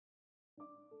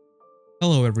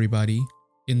Hello everybody.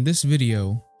 In this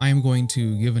video, I am going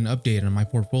to give an update on my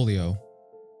portfolio.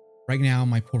 Right now,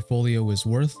 my portfolio is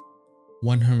worth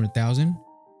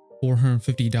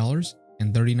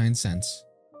 $100,450.39.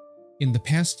 In the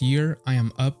past year, I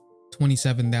am up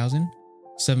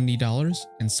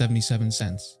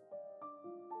 $27,070.77.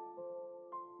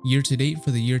 Year to date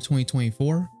for the year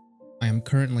 2024, I am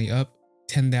currently up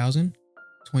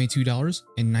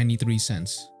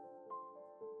 $10,022.93.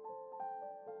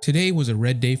 Today was a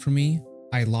red day for me.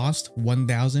 I lost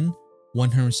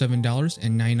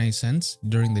 $1,107.99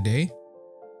 during the day.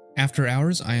 After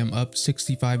hours, I am up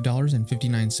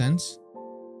 $65.59.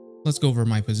 Let's go over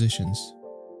my positions.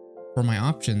 For my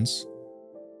options,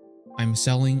 I'm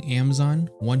selling Amazon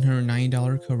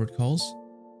 $190 covered calls.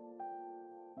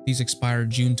 These expire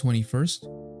June 21st.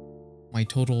 My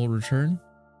total return,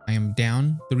 I am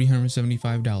down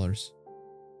 $375.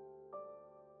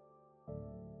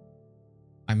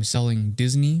 I'm selling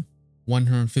Disney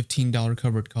 $115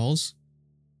 covered calls.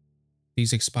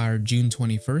 These expire June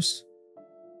 21st.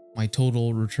 My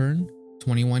total return,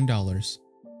 $21.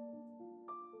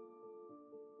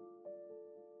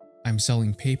 I'm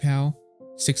selling PayPal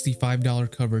 $65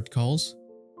 covered calls.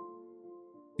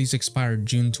 These expire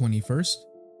June 21st.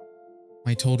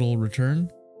 My total return,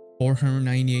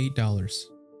 $498.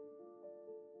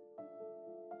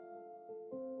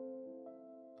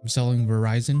 I'm selling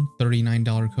Verizon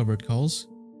 $39 covered calls.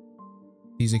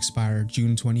 These expire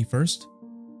June 21st.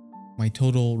 My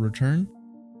total return,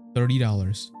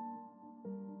 $30.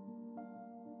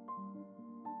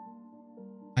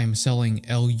 I am selling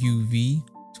LUV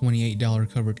 $28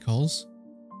 covered calls.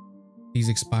 These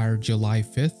expire July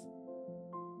 5th.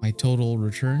 My total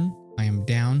return, I am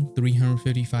down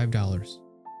 $355.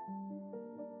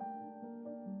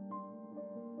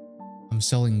 I'm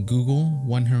selling Google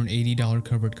 $180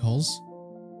 covered calls.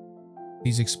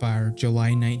 These expire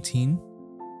July 19.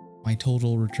 My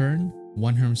total return,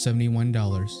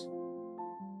 $171.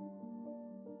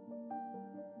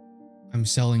 I'm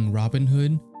selling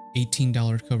Robinhood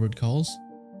 $18 covered calls.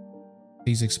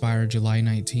 These expire July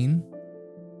 19.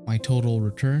 My total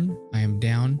return, I am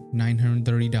down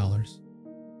 $930.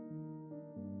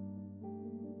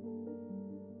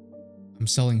 I'm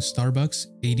selling Starbucks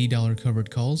 $80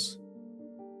 covered calls.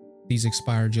 These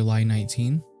expire July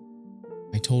 19.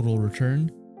 My total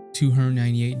return,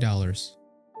 $298.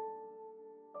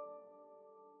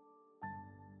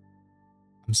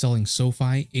 I'm selling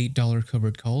SoFi $8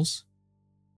 covered calls.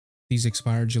 These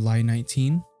expire July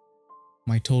 19.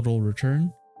 My total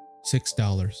return,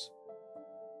 $6.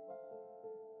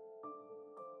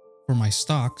 For my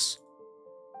stocks,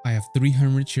 I have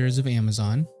 300 shares of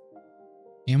Amazon.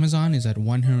 Amazon is at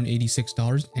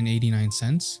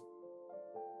 $186.89.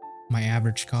 My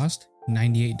average cost,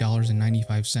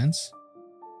 $98.95.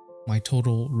 My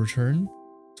total return,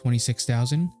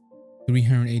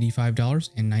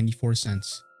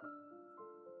 $26,385.94.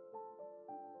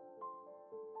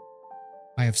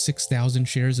 I have 6,000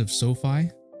 shares of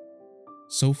SoFi.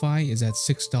 SoFi is at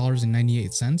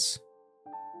 $6.98.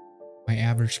 My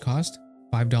average cost,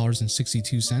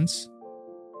 $5.62.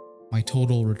 My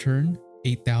total return,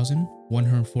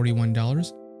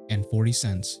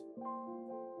 $8,141.40.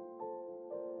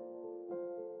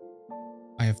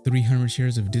 I have 300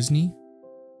 shares of Disney.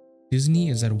 Disney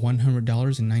is at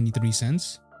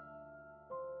 $100.93.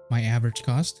 My average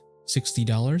cost,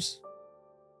 $60.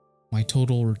 My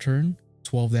total return,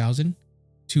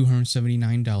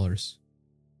 $12,279.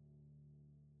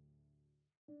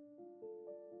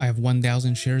 I have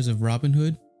 1,000 shares of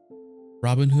Robinhood.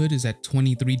 Robinhood is at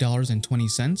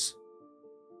 $23.20.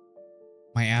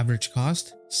 My average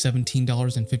cost,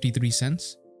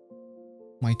 $17.53.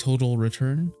 My total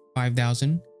return,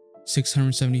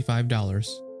 $5,675.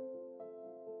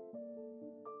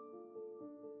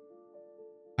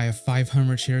 I have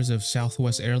 500 shares of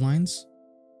Southwest Airlines.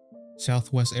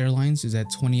 Southwest Airlines is at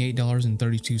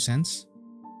 $28.32.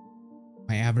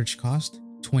 My average cost,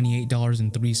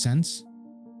 $28.03.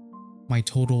 My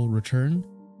total return,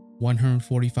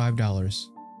 $145.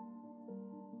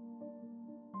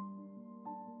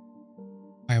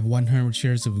 I have 100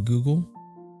 shares of Google.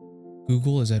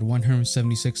 Google is at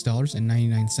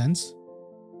 $176.99.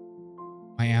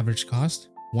 My average cost,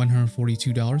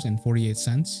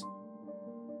 $142.48.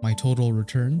 My total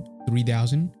return,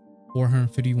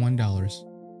 $3,451.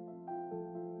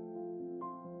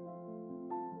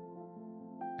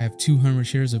 I have 200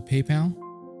 shares of PayPal.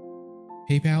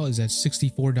 PayPal is at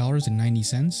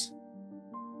 $64.90.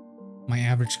 My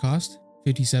average cost,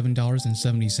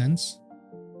 $57.70.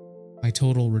 My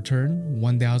total return,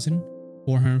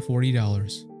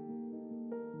 $1,440.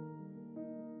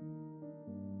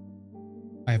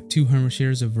 I have 200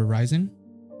 shares of Verizon.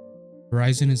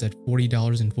 Verizon is at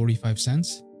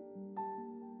 $40.45.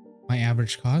 My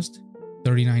average cost,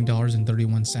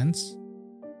 $39.31.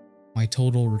 My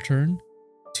total return,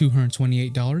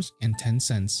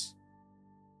 $228.10.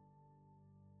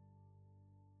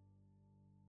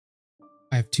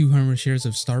 I have 200 shares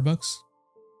of Starbucks.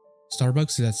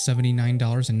 Starbucks is at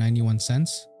 $79.91.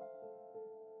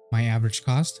 My average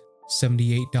cost,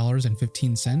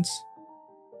 $78.15.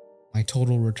 My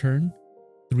total return,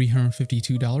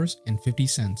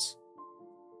 $352.50.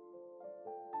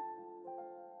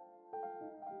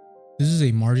 This is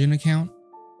a margin account.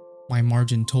 My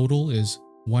margin total is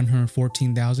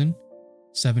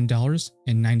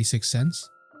 $114,007.96.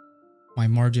 My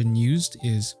margin used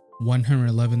is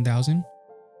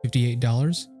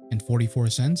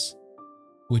 $111,058.44,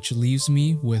 which leaves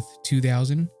me with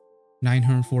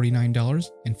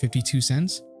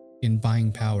 $2,949.52 in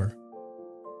buying power.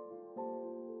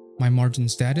 My margin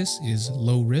status is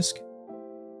low risk.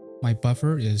 My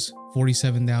buffer is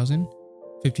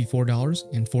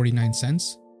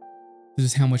 $47,054.49. This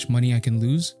is how much money I can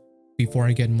lose before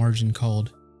I get margin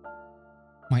called.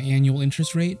 My annual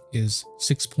interest rate is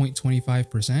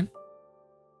 6.25%.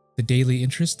 The daily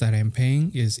interest that I am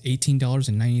paying is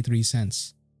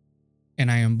 $18.93.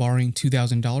 And I am borrowing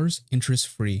 $2,000 interest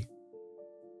free.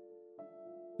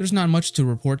 There's not much to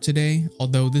report today,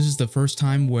 although this is the first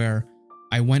time where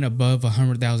I went above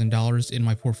 $100,000 in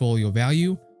my portfolio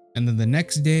value, and then the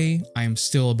next day I am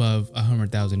still above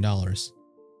 $100,000.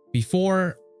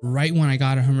 Before, right when I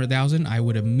got $100,000, I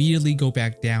would immediately go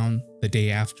back down the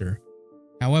day after.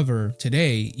 However,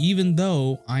 today, even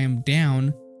though I am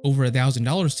down over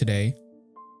 $1,000 today,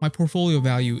 my portfolio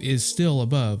value is still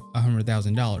above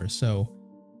 $100,000. So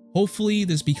hopefully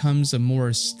this becomes a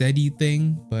more steady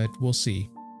thing, but we'll see.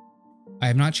 I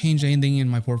have not changed anything in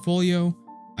my portfolio.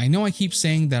 I know I keep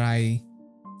saying that I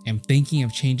am thinking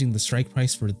of changing the strike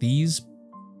price for these,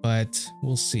 but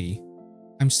we'll see.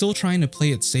 I'm still trying to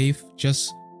play it safe,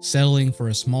 just settling for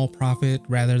a small profit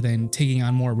rather than taking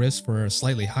on more risk for a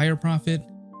slightly higher profit,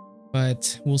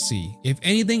 but we'll see. If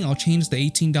anything, I'll change the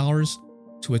 $18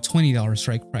 to a $20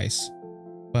 strike price,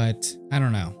 but I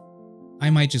don't know. I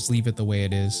might just leave it the way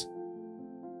it is.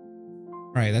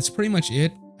 Alright, that's pretty much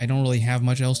it. I don't really have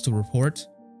much else to report.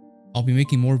 I'll be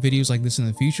making more videos like this in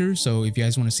the future, so if you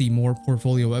guys want to see more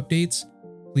portfolio updates,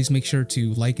 please make sure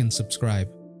to like and subscribe.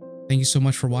 Thank you so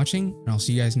much for watching, and I'll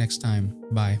see you guys next time.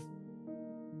 Bye.